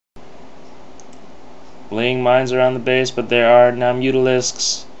laying mines around the base, but there are now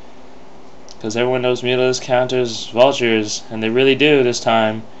mutalisks. Because everyone knows mutalisks counters vultures, and they really do this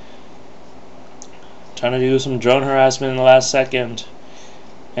time. Trying to do some drone harassment in the last second,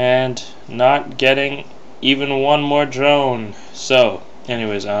 and not getting even one more drone. So,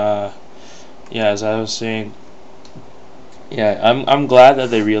 anyways, yeah, as I was saying, yeah, I'm glad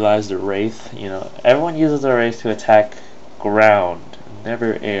that they realized the Wraith. You know, everyone uses the Wraith to attack ground,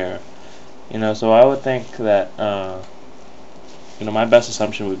 never air. You know, so I would think that you know, my best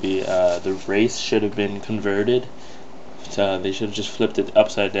assumption would be the Wraith should have been converted. They should have just flipped it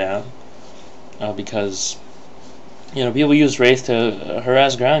upside down, because you know, people use Wraith to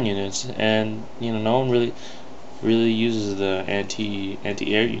harass ground units, and you know, no one really uses the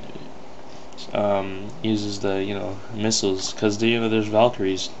anti-air unit. Uses the, you know, missiles, because you know, there's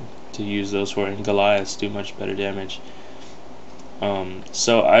Valkyries to use those for, and Goliaths do much better damage.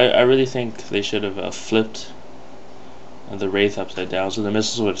 So I really think they should have flipped the Wraith upside down, so the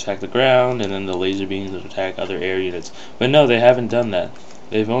missiles would attack the ground, and then the laser beams would attack other air units. But no, they haven't done that.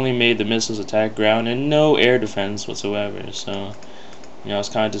 They've only made the missiles attack ground and no air defense whatsoever. So, you know, it's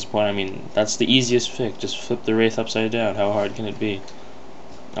kind of disappointing. I mean, that's the easiest fix. Just flip the Wraith upside down. How hard can it be?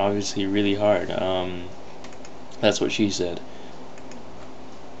 Obviously, really hard. That's what she said.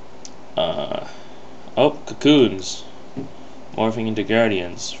 Oh, cocoons. Morphing into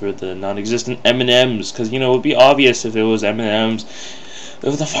guardians for the non-existent M&Ms, because you know, it would be obvious if it was M&Ms.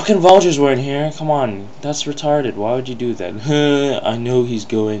 If the fucking vultures weren't here, come on, that's retarded. Why would you do that? I know he's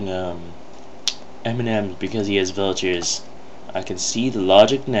going M&Ms because he has vultures. I can see the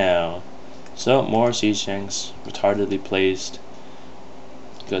logic now. So more siege shanks, retardedly placed,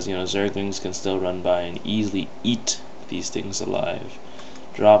 because you know, Zerglings can still run by and easily eat these things alive.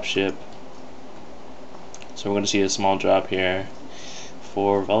 Dropship. So we're going to see a small drop here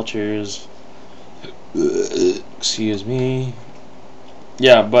for vultures. Excuse me.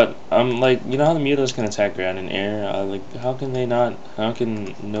 Yeah, but I'm like, you know how the mutalisks can attack ground and air? Like, how can they not? How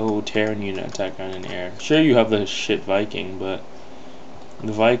can no Terran unit attack ground and air? Sure, you have the shit Viking, but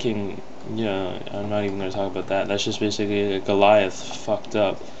the Viking, you know, I'm not even going to talk about that. That's just basically a Goliath fucked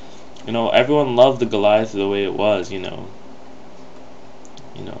up. You know, everyone loved the Goliath the way it was, you know.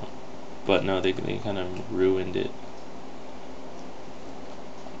 But no, they kind of ruined it.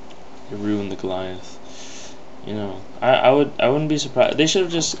 They ruined the Goliath. You know, I wouldn't be surprised. They should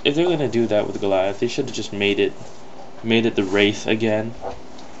have just, if they're gonna do that with the Goliath, they should have just made it the Wraith again.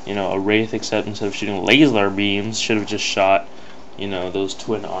 You know, a Wraith, except instead of shooting laser beams, should have just shot, you know, those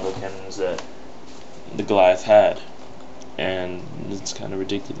twin autocannons that the Goliath had. And it's kind of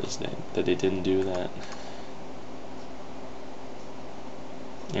ridiculous that they didn't do that.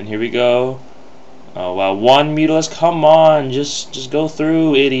 And here we go. Oh wow, one mutalisk, come on, just go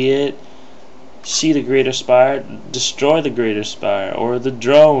through, idiot. See the greater spire, destroy the greater spire, or the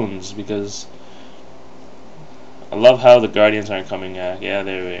drones, because I love how the guardians aren't coming at. Yeah,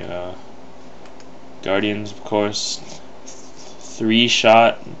 there we go. Guardians, of course,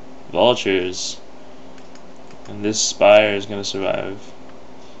 3-shot vultures, and this spire is gonna survive.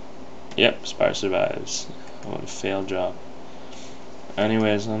 Yep, spire survives. What a failed drop.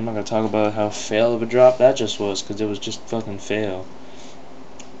 Anyways, I'm not gonna talk about how fail of a drop that just was, because it was just fucking fail.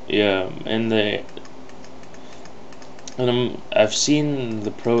 Yeah, I've seen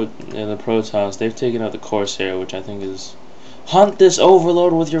the Protoss. They've taken out the Corsair, which I think is hunt this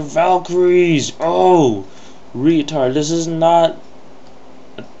Overlord with your Valkyries. Oh, retard! This is not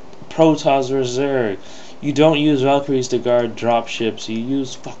a Protoss Reserve. You don't use Valkyries to guard dropships. You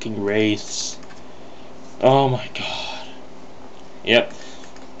use fucking Wraiths. Oh my god. Yep.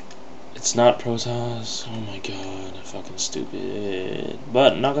 It's not Protoss. Oh my god, fucking stupid.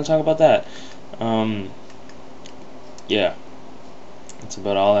 But I'm not gonna talk about that. Yeah. That's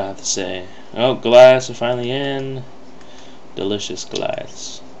about all I have to say. Oh, Goliaths are finally in. Delicious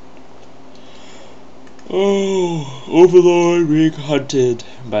Goliaths. Oh, Overlord being hunted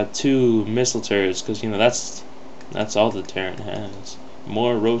by 2 missile turrets, because you know that's all the Terran has.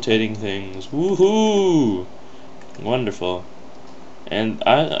 More rotating things. Woohoo! Wonderful. And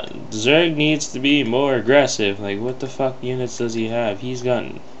Zerg needs to be more aggressive. Like, what the fuck units does he have? He's got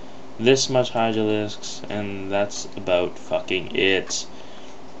this much Hydralisks, and that's about fucking it.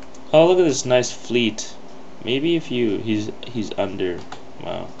 Oh, look at this nice fleet. Maybe if he's under.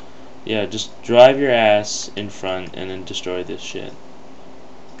 Wow. Yeah, just drive your ass in front and then destroy this shit.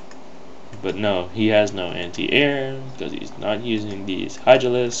 But no, he has no anti-air because he's not using these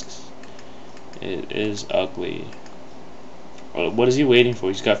Hydralisks. It is ugly. What is he waiting for?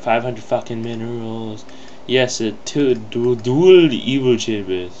 He's got 500 fucking minerals. Yes, dual evil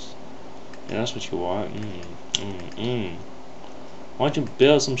chambers. Yeah, that's what you want. Why don't you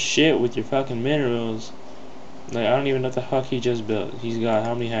build some shit with your fucking minerals? Like, I don't even know what the fuck he just built. He's got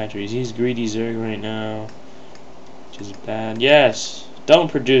how many hatcheries? He's greedy Zerg right now. Which is bad. Yes! Don't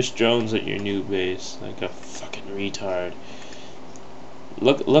produce drones at your new base. Like a fucking retard.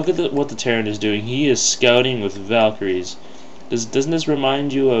 Look at what the Terran is doing. He is scouting with Valkyries. Doesn't this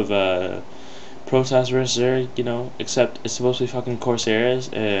remind you of Protoss vs Zerg? You know, except it's supposed to be fucking Corsairs,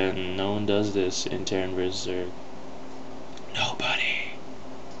 and no one does this in Terran vs Zerg.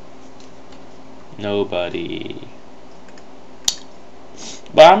 Nobody.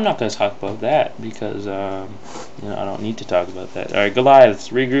 But I'm not gonna talk about that because you know, I don't need to talk about that. All right, Goliath's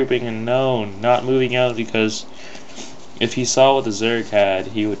regrouping and no, not moving out because if he saw what the Zerg had,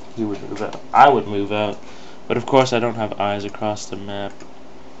 he would move out. I would move out, but of course I don't have eyes across the map.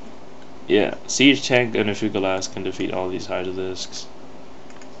 Yeah, Siege Tank and a few Goliaths can defeat all these Hydralisks.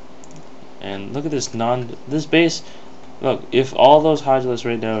 And look at this base. Look, if all those Hydralisks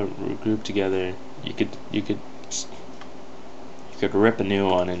right now were grouped together, you could rip a new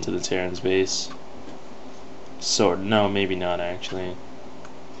one into the Terran's base. No, maybe not actually.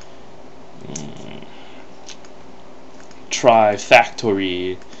 Try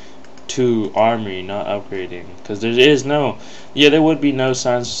factory to armory, not upgrading, because there is no. Yeah, there would be no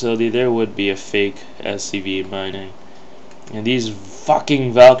science facility. There would be a fake SCV mining, and these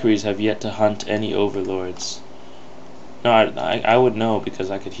fucking Valkyries have yet to hunt any overlords. No, I would know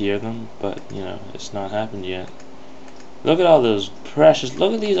because I could hear them, but you know it's not happened yet. Look at all those precious.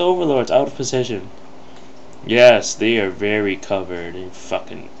 Look at these overlords out of position. Yes, they are very covered. You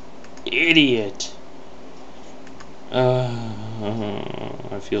fucking idiot. I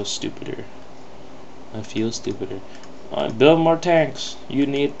feel stupider. Build more tanks. You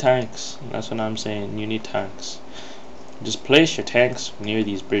need tanks. That's what I'm saying. You need tanks. Just place your tanks near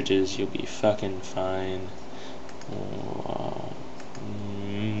these bridges. You'll be fucking fine.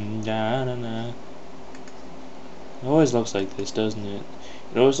 It always looks like this, doesn't it?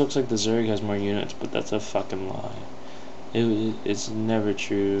 It always looks like the Zerg has more units, but that's a fucking lie. It's never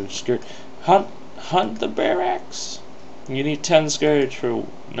true. Hunt the barracks. You need 10 Scourge for...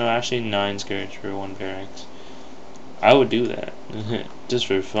 No, actually 9 Scourge for 1 barracks. I would do that. Just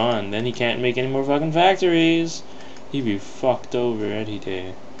for fun. Then he can't make any more fucking factories. He'd be fucked over any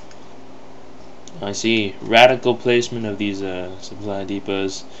day. I see. Radical placement of these supply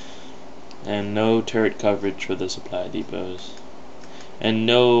depots. And no turret coverage for the supply depots. And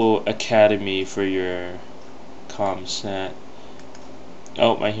no academy for your comsat.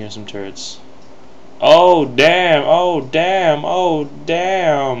 Oh, I hear some turrets. Oh damn, oh damn, oh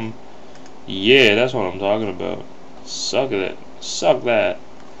damn. Yeah, that's what I'm talking about. Suck it. Suck that.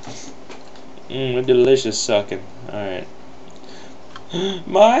 A delicious sucking. Alright.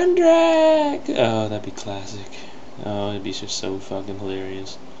 Mind drag! Oh, that'd be classic. Oh, it'd be just so fucking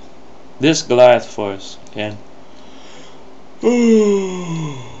hilarious. This Goliath force, okay?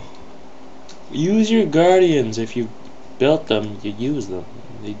 Use your guardians. If you built them, you use them.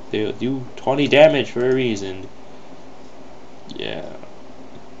 They do 20 damage for a reason. Yeah.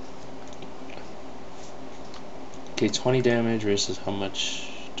 Okay, 20 damage versus how much?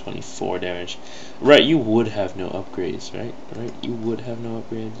 24 damage. Right, you would have no upgrades, right? Right, you would have no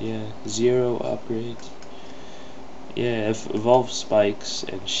upgrades, yeah. 0 upgrades. Yeah, evolve spikes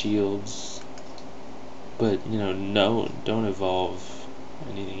and shields. But, you know, no, don't evolve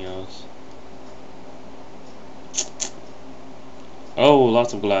anything else. Oh,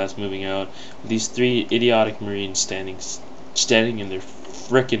 lots of glass moving out. These 3 idiotic marines standing in their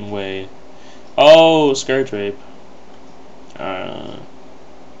frickin' way. Oh, Scourge Rape.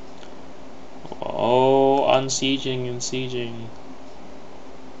 Oh, unsieging and sieging.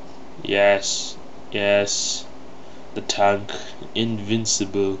 Yes, yes. The tank,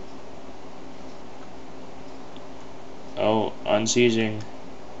 invincible. Oh, unsieging.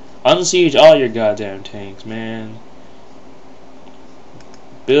 Unsiege all your goddamn tanks, man.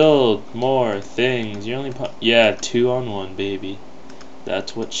 Build more things. You only yeah, 2 on 1, baby.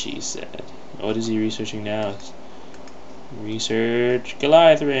 That's what she said. What is he researching now? Research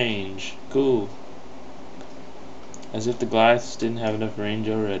Goliath range. Cool. As if the Goliaths didn't have enough range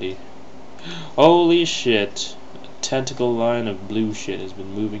already. Holy shit. A tentacle line of blue shit has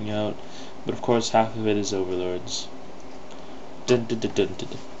been moving out. But of course half of it is overlords. Dun, dun, dun, dun, dun,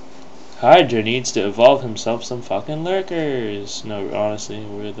 dun. Hydra needs to evolve himself some fucking lurkers. No, honestly,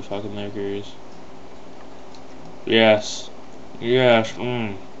 we're the fucking lurkers. Yes. Yes,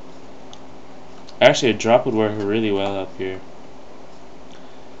 Actually, a drop would work really well up here.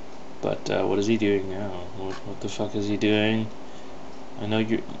 But, what is he doing now? What the fuck is he doing? I know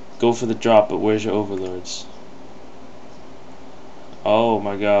you go for the drop, but where's your overlords? Oh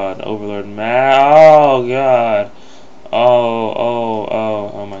my god, overlord oh god.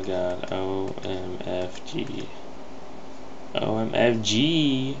 Oh my god. OMFG.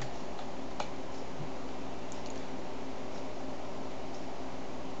 OMFG.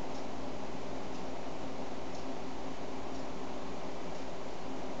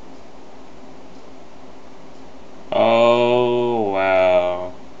 Oh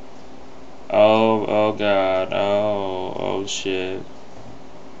wow. Oh god. Oh shit.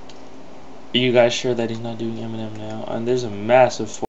 Are you guys sure that he's not doing Eminem now? And there's a massive